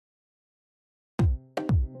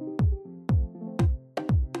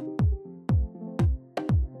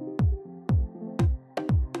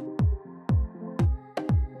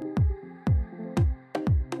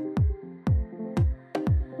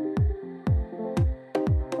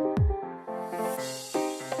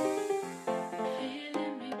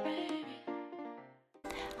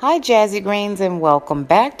Hi Jazigreens, and welcome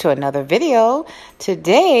back to another video.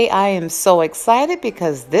 Today I am so excited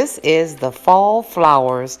because this is the Fall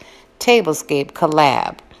Flowers Tablescape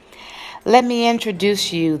collab. Let me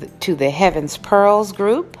introduce you to the Heaven's Pearls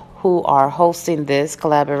group who are hosting this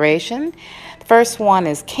collaboration. The first one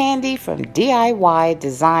is Candy from DIY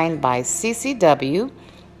Design by CCW,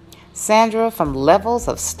 Sandra from Levels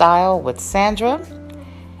of Style with Sandra,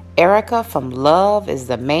 Erika from Love is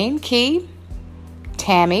the Main Key,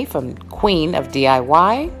 Tammy from Queen of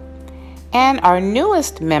DIY, and our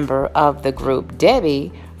newest member of the group,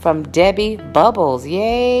 Debby from Debby Bubbles.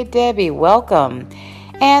 Yay, Debby, welcome.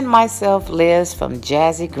 And myself, Liz from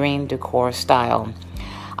Jazigreen Decor Style.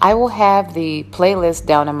 I will have the playlist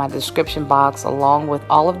down in my description box along with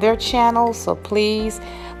all of their channels, so please,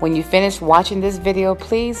 when you finish watching this video,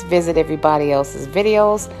 please visit everybody else's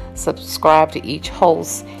videos, subscribe to each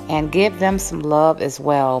host, and give them some love as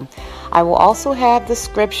well. I will also have the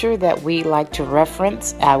scripture that we like to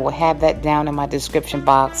reference. I will have that down in my description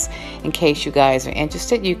box in case you guys are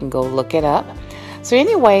interested. You can go look it up. So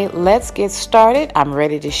anyway, let's get started. I'm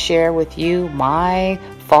ready to share with you my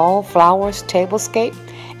Fall Flowers Tablescape.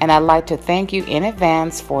 And I'd like to thank you in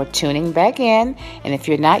advance for tuning back in. And if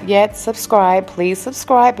you're not yet subscribed, please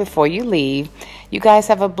subscribe before you leave. You guys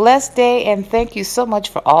have a blessed day, and thank you so much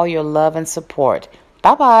for all your love and support.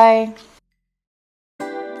 Bye-bye.